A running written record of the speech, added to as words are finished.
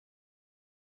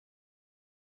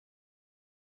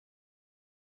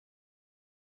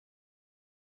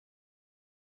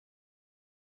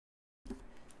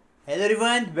Hello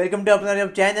everyone, welcome to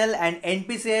Aptitude channel and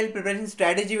Npcil preparation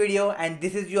strategy video, and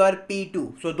this is your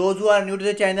P2. So those who are new to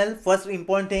the channel, first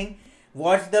important thing,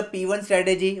 watch the P1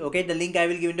 strategy. Okay, the link I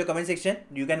will give in the comment section.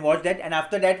 You can watch that, and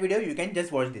after that video you can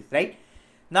just watch this, right?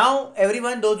 Now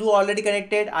everyone, those who already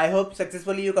connected, I hope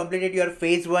successfully you completed your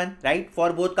phase 1, right?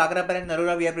 For both Kakrapar and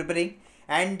Narora we are preparing,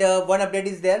 and one update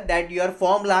is there that your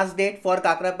form last date for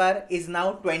Kakrapar is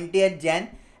now 20th Jan,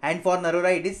 and for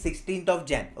Narora it is 16th of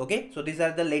Jan. Okay, so these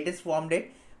are the latest form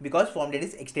date because form date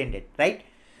is extended, right?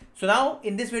 So now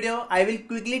in this video I will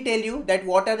quickly tell you that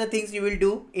what are the things you will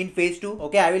do in phase 2.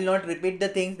 Okay, I will not repeat the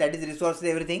things, that is resources,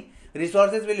 everything.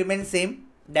 Resources will remain same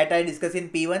that I discussed in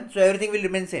P1, so everything will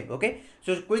remain same. Okay,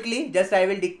 so quickly just I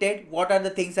will dictate what are the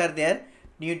things are there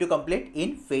need to complete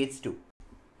in phase 2.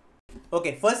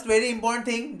 Okay, first very important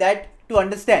thing that to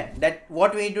understand that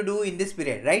what we need to do in this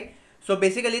period, right? So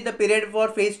basically the period for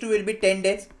phase 2 will be 10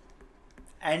 days,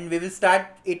 and we will start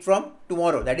it from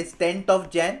tomorrow, that is 10th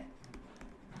of Jan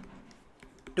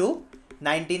to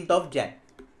 19th of Jan,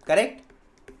 correct?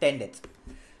 10 days.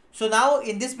 So now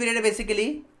in this period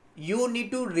basically you need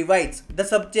to revise the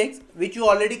subjects which you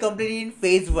already completed in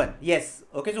phase 1. Yes,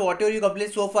 okay, so whatever you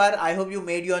complete so far, I hope you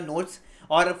made your notes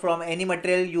or from any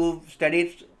material you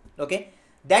studied, okay,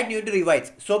 that you need to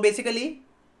revise. So basically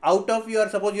out of your,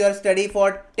 suppose you are study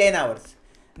for 10 hours,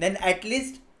 then at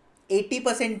least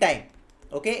 80% time,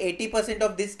 okay, 80%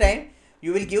 of this time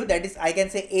you will give, that is I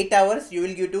can say 8 hours you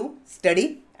will give to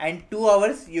study and 2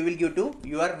 hours you will give to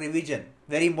your revision.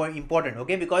 Very important,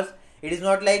 okay, because it is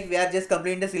not like we are just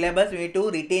completing the syllabus, we need to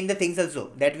retain the things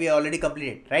also that we already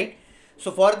completed, right?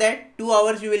 So for that 2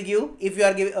 hours you will give if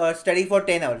you are study for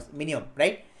 10 hours minimum,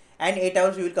 right? And 8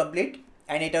 hours you will complete,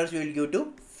 and 8 hours you will give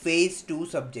to phase 2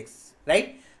 subjects,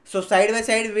 right? So side by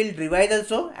side we will revise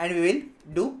also, and we will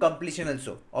do completion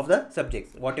also of the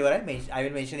subjects, whatever I will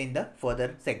mention in the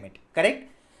further segment, correct?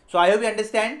 So I hope you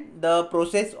understand the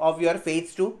process of your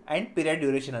phase 2 and period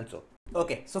duration also.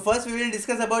 Okay, so first we will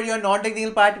discuss about your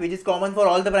non-technical part, which is common for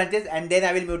all the branches, and then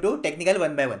I will move to technical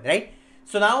one by one, right?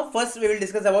 So now first we will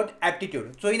discuss about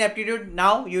aptitude. So in aptitude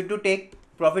now you have to take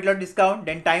profit loss discount,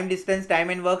 then time distance,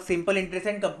 time and work, simple interest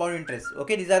and compound interest.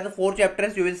 Okay, these are the 4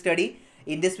 chapters you will study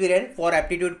in this period for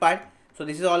aptitude part. So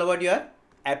this is all about your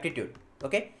aptitude.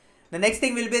 Okay, the next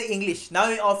thing will be English.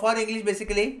 Now for English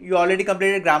basically you already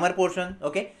completed grammar portion.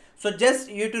 Okay, so just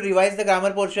you have to revise the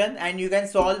grammar portion, and you can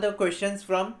solve the questions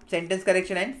from sentence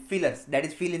correction and fillers, that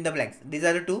is fill in the blanks. These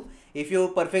are the two. If you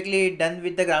perfectly done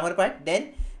with the grammar part,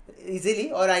 then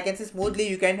easily, or I can say smoothly,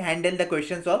 you can handle the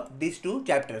questions of these 2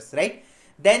 chapters, right?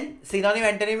 Then synonym,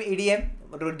 antonym, idiom,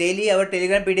 daily our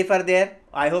Telegram PDF are there.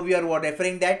 I hope you are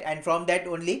referring that, and from that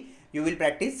only you will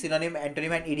practice synonym,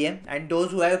 antonym and idiom. And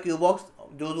those who have Q box,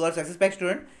 those who are success pack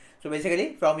student, so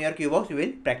basically from your Q box you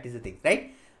will practice the things,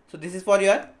 right? So this is for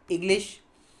your English.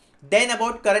 Then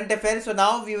about current affairs. So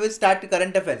now we will start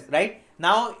current affairs, right?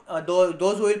 Now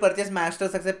those who will purchase master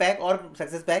success pack or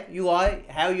success pack, you all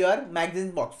have your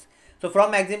magazine box. So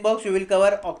from magazine box you will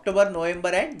cover October, November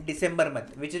and December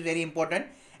month, which is very important.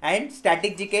 And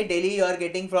static GK daily you are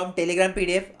getting from Telegram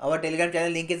PDF. Our Telegram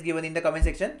channel link is given in the comment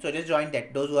section, so just join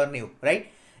that, those who are new,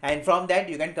 right? And from that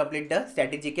you can complete the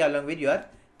static GK along with your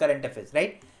current affairs,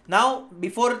 right? Now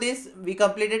before this we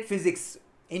completed physics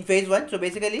in phase 1. So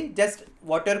basically just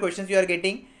whatever questions you are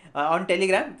getting on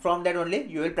Telegram, from that only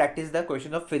you will practice the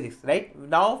question of physics, right?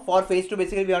 Now for phase 2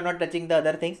 basically we are not touching the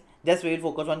other things, just we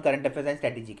will focus on current affairs and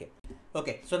static GK.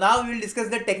 Okay, so now we will discuss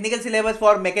the technical syllabus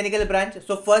for mechanical branch.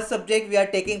 So first subject we are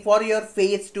taking for your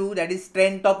phase 2, that is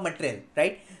strength of material,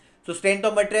 right? So strength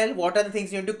of material, what are the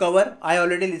things you need to cover? I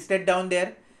already listed down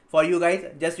there for you guys.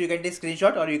 Just you can take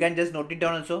screenshot or you can just note it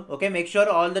down also. Okay, make sure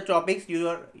all the topics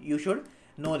you should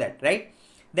know that, right?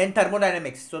 Then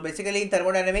thermodynamics. So basically in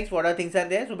thermodynamics, what are things are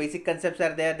there? So basic concepts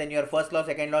are there. Then your first law,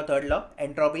 second law, third law,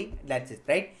 entropy, that's it,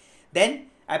 right? Then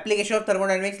application of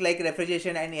thermodynamics like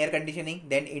refrigeration and air conditioning,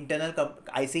 then internal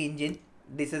IC engine.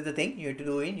 This is the thing you have to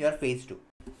do in your phase 2.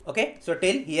 Okay, so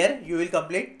till here you will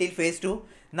complete till phase 2.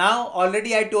 Now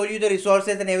already I told you the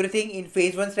resources and everything in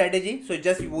phase 1 strategy. So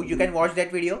just you can watch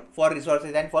that video for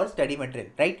resources and for study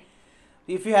material, right?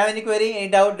 If you have any query, any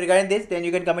doubt regarding this, then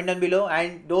you can comment down below.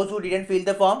 And those who didn't fill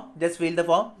the form, just fill the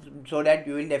form so that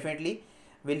you will definitely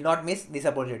will not miss this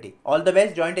opportunity. All the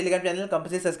best. Join Telegram channel,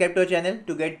 compulsory subscribe to our channel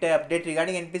to get update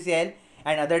regarding Npcil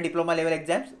and other diploma level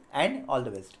exams, and all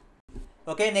the best.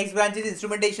 Okay, next branch is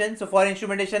instrumentation. So for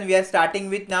instrumentation we are starting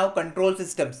with now control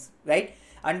systems, right?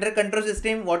 Under control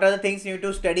system, what are the things you need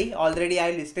to study? Already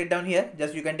I listed down here,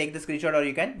 just you can take the screenshot or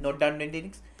you can note down the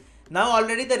things. Now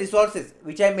already the resources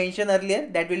which I mentioned earlier,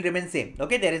 that will remain same.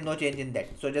 Okay, there is no change in that,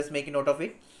 so just make a note of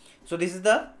it. So this is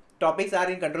the topics are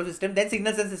in control system, then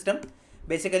signals and system.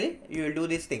 Basically, you will do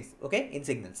these things, okay, in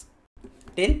signals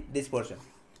till this portion.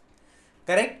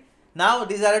 Correct? Now,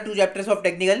 these are the 2 chapters of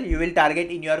technical you will target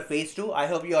in your phase 2. I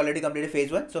hope you already completed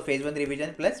phase 1. So, phase 1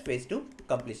 revision plus phase 2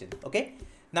 completion. Okay.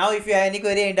 Now, if you have any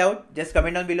query and doubt, just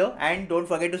comment down below, and don't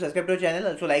forget to subscribe to our channel.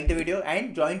 Also, like the video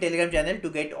and join Telegram channel to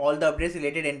get all the updates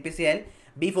related NPCL.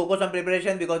 Be focused on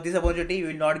preparation, because this opportunity you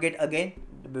will not get again.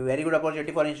 Very good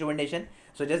opportunity for instrumentation.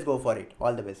 So, just go for it.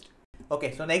 All the best.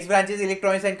 Okay, so next branch is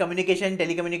electronics and communication,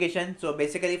 telecommunication. So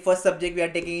basically first subject we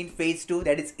are taking in phase 2,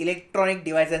 that is electronic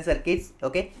device and circuits.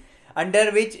 Okay,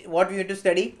 under which what we need to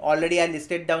study, already I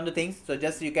listed down the things. So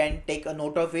just you can take a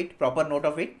note of it, proper note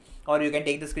of it, or you can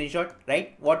take the screenshot,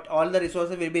 right? What all the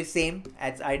resources will be same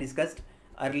as I discussed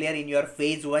earlier in your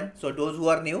phase 1. So those who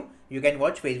are new, you can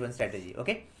watch phase 1 strategy.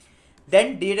 Okay,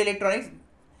 then digital electronics.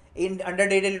 Under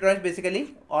data electronics,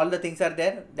 basically all the things are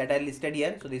there that I listed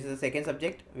here. So this is the second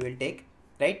subject we will take,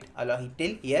 right?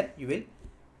 Till here you will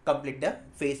complete the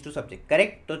phase 2 subject,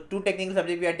 correct? So 2 technical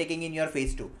subjects we are taking in your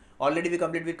phase 2. Already we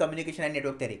complete with communication and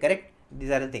network theory, correct?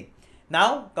 These are the things.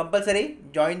 Now compulsory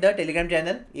join the Telegram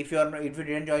channel if you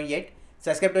didn't join yet.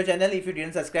 Subscribe to the channel if you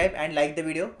didn't subscribe, and like the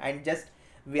video, and just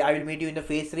I will meet you in the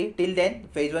phase 3. Till then,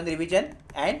 phase 1 revision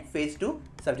and phase 2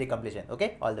 subject completion.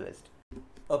 Okay, all the best.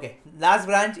 Okay, last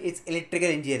branch is electrical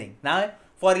engineering. Now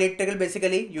for electrical,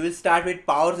 basically you will start with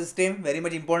power system, very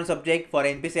much important subject for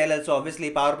NPCL also,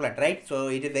 obviously power plant, right? So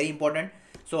it is very important.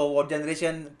 So what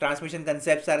generation, transmission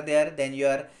concepts are there, then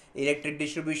your electric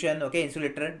distribution, okay,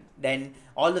 insulator, then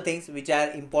all the things which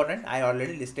are important I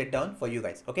already listed down for you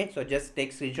guys. Okay, so just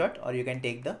take screenshot or you can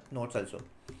take the notes also.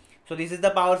 So this is the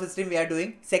power system we are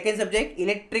doing. Second subject,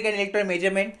 electric and electron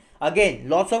measurement. Again,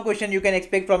 lots of questions you can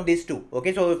expect from these 2.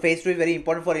 Okay, so phase 2 is very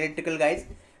important for electrical guys,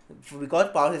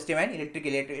 because power system and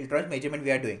electronics measurement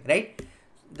we are doing, right?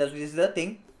 This is the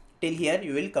thing. Till here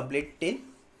you will complete till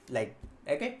like,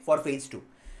 okay, for phase 2.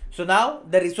 So now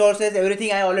the resources,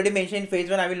 everything I already mentioned in phase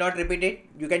 1, I will not repeat it.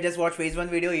 You can just watch phase 1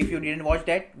 video if you didn't watch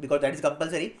that, because that is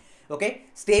compulsory. Okay,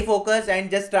 stay focused and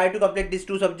just try to complete these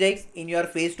 2 subjects in your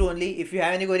phase 2 only. If you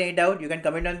have any query, any doubt, you can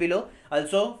comment down below.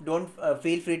 Also, don't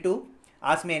feel free to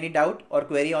ask me any doubt or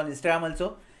query on Instagram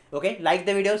also. Okay, like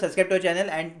the video, subscribe to our channel,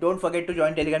 and don't forget to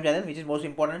join Telegram channel, which is most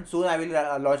important. Soon I will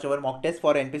launch our mock test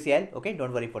for NPCL. Okay,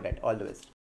 don't worry for that. All the best.